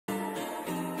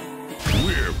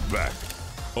back.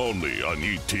 Only on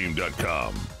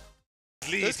eatteam.com.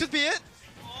 This could be it.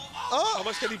 Oh! How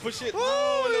much can he push it?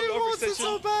 Oh, he wants it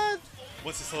so bad.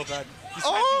 Wants it so bad. He's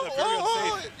Oh,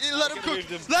 unsafe. let him cook.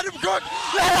 Let him cook.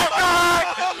 Let him cook.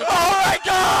 Oh my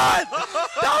God!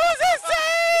 That was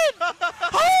insane!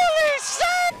 Holy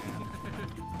shit!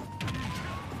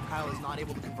 Kyle is not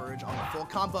able to converge on the full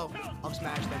combo. Up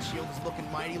smash, that shield is looking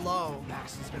mighty low.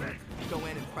 Max is gonna go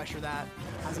in and pressure that.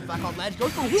 Has him back on ledge,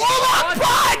 goes for Warlock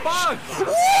Punch!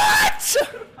 What?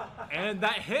 And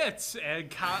that hits, and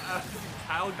Kyle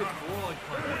gets Warlock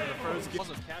Punch for the first game.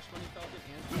 Also, Cash Money Falcon.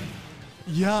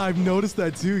 Yeah, I've noticed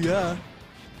that too, yeah.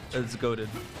 It's goated.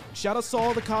 Shout out to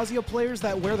all the Kazuya players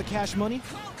that wear the cash money.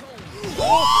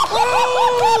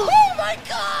 Oh my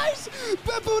gosh!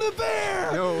 Beppo the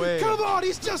Bear! No way. Come on,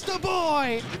 he's just a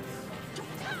boy!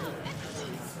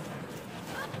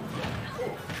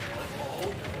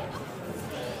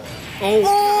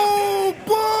 Oh,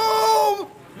 boom!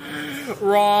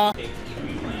 Raw. I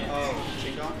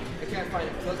can't fight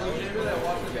it.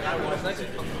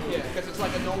 Yeah, because it's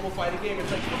like a normal fighting game.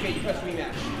 It's like, okay, you press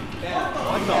rematch.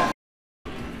 Bam.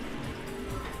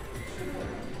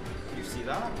 You see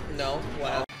that? No.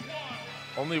 Wow.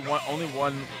 Only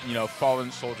one, you know,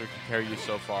 fallen soldier can carry you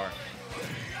so far.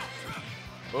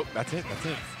 Oh, that's it.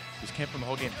 Just camp him the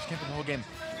whole game. Just camp him the whole game.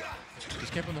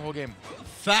 Just camp him the whole game.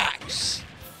 Facts.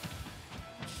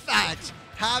 Facts.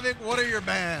 Havoc, what are your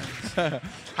bans?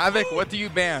 Havoc, what do you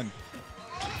ban?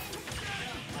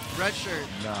 Red shirt.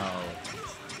 No.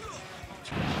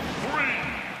 3,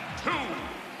 2,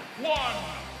 1,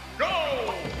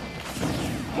 go!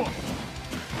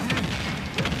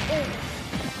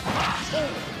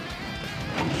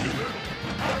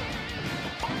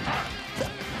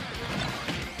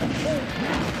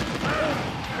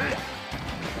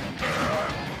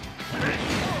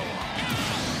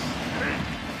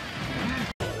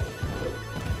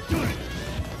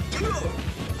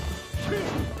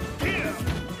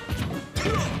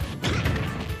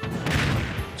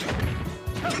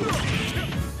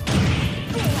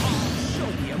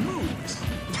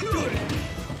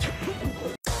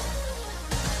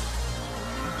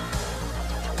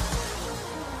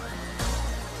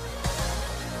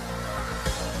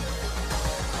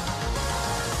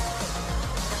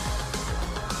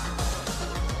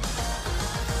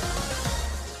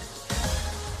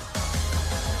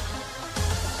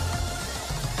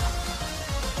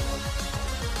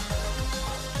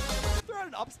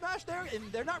 Up smash there, and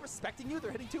they're not respecting you.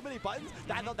 They're hitting too many buttons.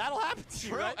 That'll happen to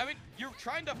you, right? I mean, you're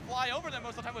trying to fly over them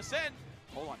most of the time with Sen.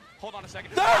 Hold on a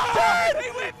second. He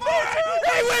went for it!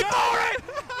 He went for it!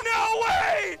 No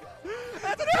way!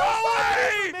 That's No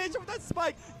way! Major with that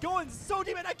spike going so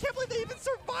deep, and I can't believe they even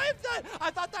survived that.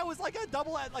 I thought that was like a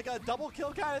double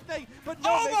kill kind of thing, but no,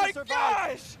 Oh Major my survived.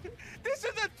 gosh! This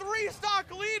is a 3-stock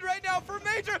lead right now for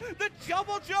Major. The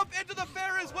double jump into the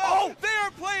fair as well. Oh! They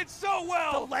are playing so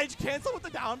well. The ledge cancel with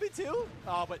the down B too.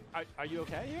 Oh, but are you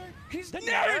okay here? He's Didn't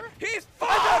fine. matter. He's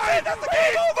fine. That's the He's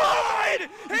game over. fine.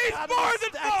 He's Gotta more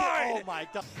than respect it. fine. Oh my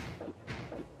god.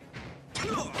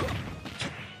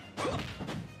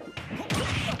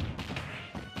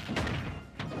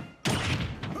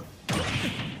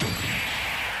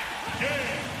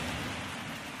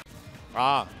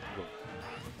 Ah.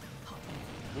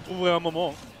 Vous trouverez un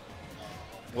moment.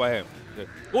 Ouais.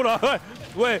 Oh là,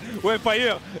 ouais,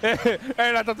 Fire.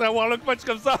 Elle a tenté d'avoir le punch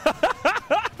comme ça.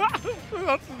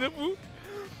 Non, c'est fou.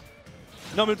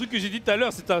 Non, mais le truc que j'ai dit tout à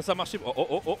l'heure, c'est ça marchait.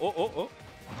 Oh.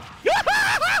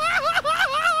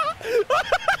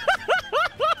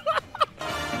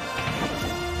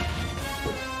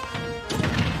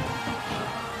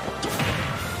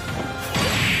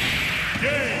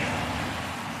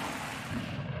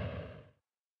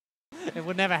 It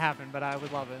would never happen, but I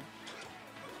would love it.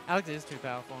 Alex is too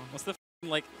powerful. What's the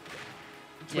like?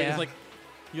 Yeah. It's like,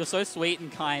 you're so sweet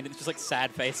and kind, and it's just like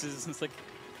sad faces. It's like,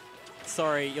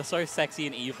 sorry, you're so sexy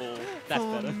and evil. That's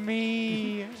better.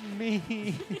 Me.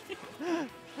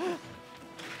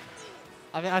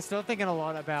 I mean, I'm still thinking a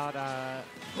lot about.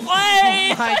 Wait!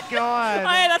 Oh my god!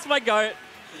 Hey, that's my goat.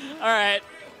 All right,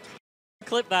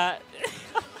 clip that.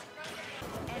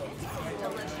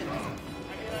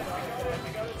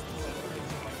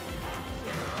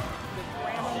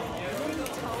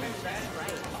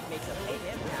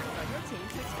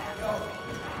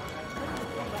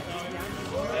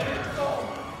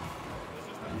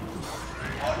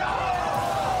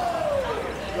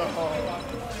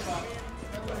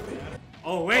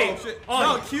 Oh wait! Oh, shit. Oh,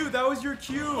 No, Q, that was your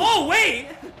Q. Oh wait!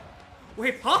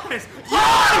 Wait, pause!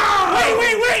 Yeah!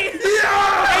 Wait!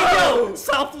 Yeah! Hey yo!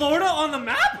 South Florida on the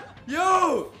map?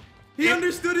 Yo! He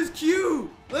understood his cue!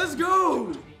 Let's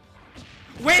go!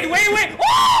 Wait! Oh!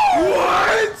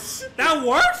 What? That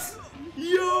works?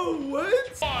 Yo,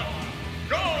 what?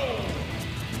 Go!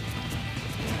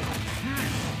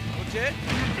 Ok.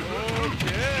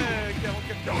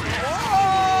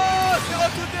 Oh, still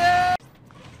up to there.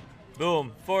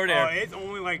 Boom. Forward air. It's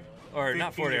only like. Or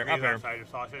not forward air. Up air.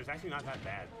 It's actually not that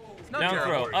bad. Down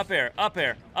throw. Up air. Up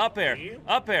air. Up air.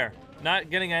 Up air. Not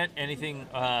getting anything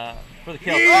for the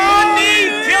kill. Oh, knee!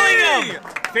 Killing him!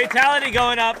 Fatality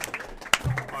going up.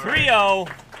 3-0.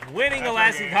 Winning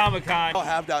Alaskan Comic-Con. All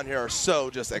have down here are so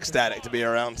just ecstatic to be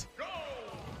around.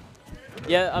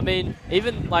 Yeah, I mean,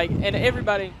 even like, and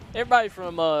everybody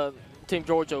from Team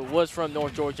Georgia was from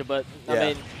North Georgia, but I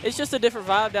mean, it's just a different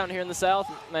vibe down here in the South,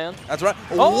 man. That's right.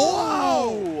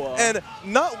 Oh! Whoa! And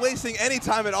not wasting any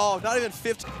time at all, not even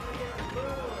 15.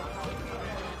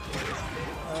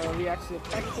 We actually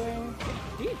affecting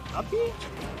deep up B?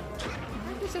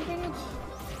 Disadvantage?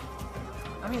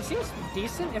 I mean, it seems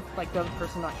decent if like the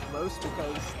person not close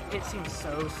because it seems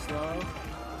so slow.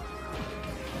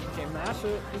 Okay, mash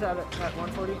it. Is that at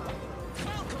 140?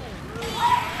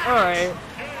 Alright.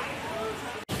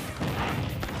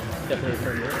 Definitely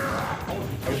turn it.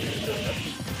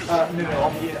 No,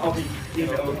 I'll be in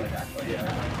over that, but yeah.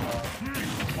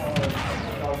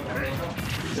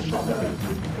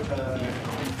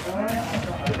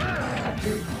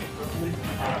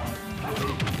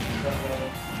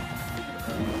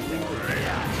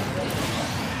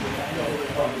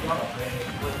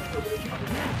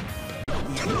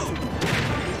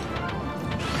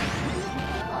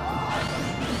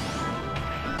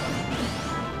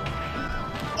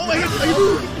 Oh my god,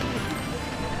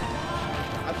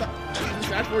 I thought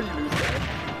that's where you lose that.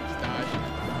 Just dodge.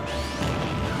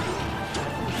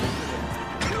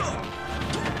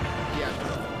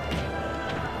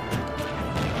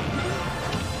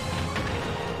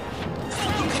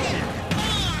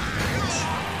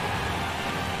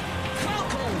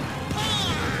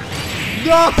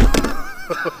 No!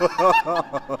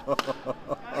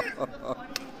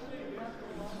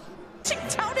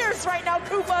 Down airs right now,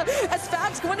 Koopa, as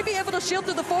Fab's going to be able to shield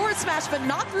through the forward smash, but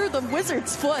not through the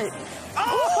wizard's foot.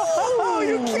 Oh, are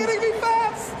you kidding me,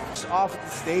 Fabs? Off the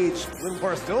stage,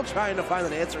 Liverpool still trying to find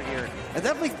an answer here, and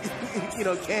definitely,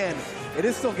 can. It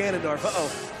is still Ganondorf.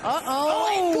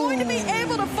 Oh, going to be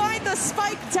able to find the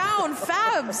spike down,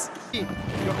 Fabs.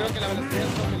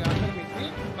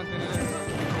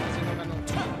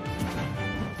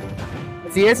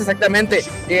 Sí, es exactamente.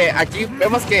 Aquí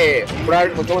vemos que,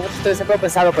 como ustedes se pueden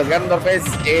pensar, pues Ganondorf es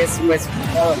pues,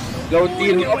 low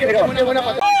tier.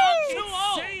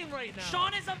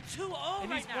 Sean is up 2-0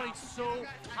 right now. So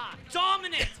hot.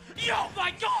 Dominant. Yo,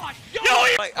 my gosh.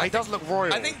 He does look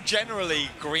royal. I think generally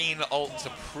green ults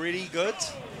are pretty good.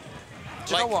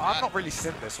 Do you know what? I've not really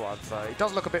seen this one, so it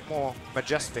does look a bit more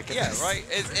majestic. Yeah, right.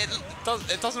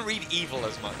 It doesn't read evil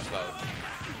as much though.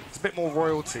 It's a bit more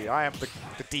royalty. I am the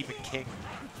demon king.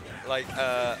 Like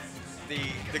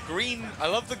the green. I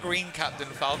love the green Captain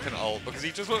Falcon ult because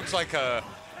he just looks like a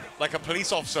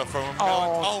police officer from.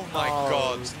 Oh my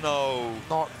God, no!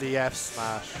 Not the F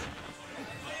smash.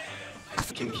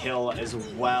 Can kill as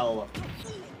well.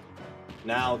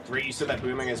 Now 3 used to that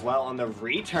Boomerang as well on the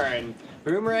return.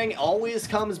 Boomerang always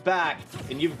comes back,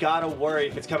 and you've got to worry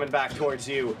if it's coming back towards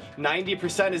you.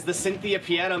 90% as the Cynthia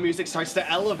piano music starts to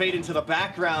elevate into the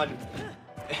background.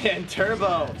 And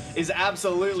Turbo is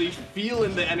absolutely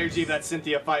feeling the energy of that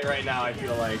Cynthia fight right now, I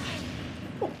feel like.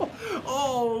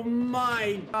 Oh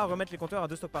my! À remettre les compteurs à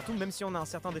 2 stocks partout, même si on a un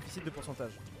certain déficit de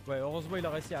pourcentage. Ouais, heureusement il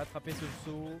a réussi à attraper ce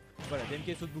saut. Voilà,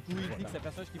 DMK saute beaucoup, il dit que c'est un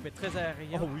personnage qui peut être très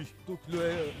aérien. Oh oui. Donc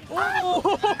le... Oh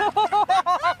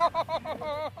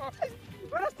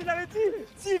voilà, je te l'avais dit!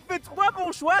 S'il fait 3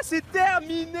 bons choix, c'est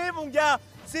terminé mon gars!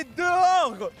 C'est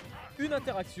dehors! Une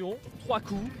interaction, 3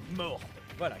 coups, mort.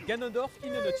 Voilà, Ganondorf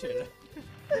in a nutshell.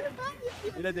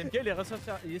 Et la DMK,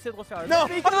 il essaie de refaire... Non! Oh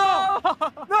non!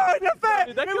 Non, il l'a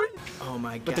fait! D'accord? Oh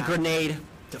my god. With the grenade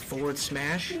to forward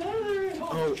smash.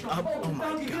 Oh, up. Oh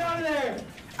my god.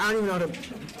 I don't even know how to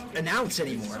announce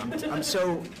anymore. I'm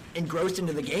so engrossed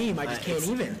into the game, I just can't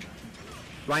even.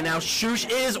 Right now, Shush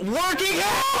is working him!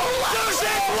 Shush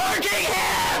is working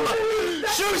him!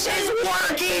 Shush is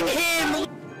working him!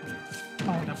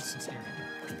 Oh, that was so scary.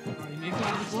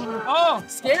 Oh,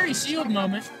 scary shield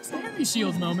moment. Scary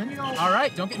shield moment. All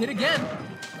right, don't get hit again.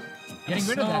 Getting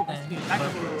rid of that thing.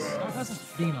 That's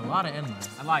just being a lot of endless.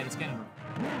 I lied, it's Ganondorf.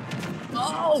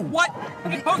 Oh, what?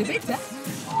 Did they attack?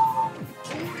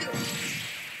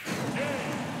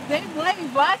 Same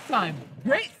lane last time.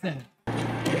 Great set.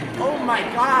 Oh my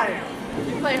god!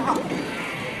 You play hot.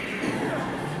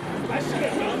 I should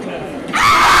have done that.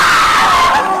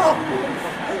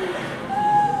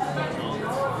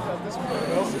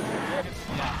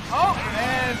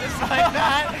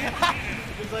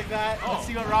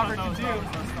 Robert can do.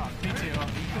 Me too. You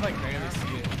can like barely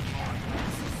see it.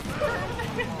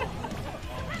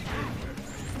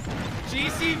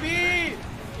 GCB!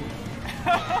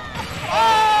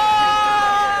 Oh!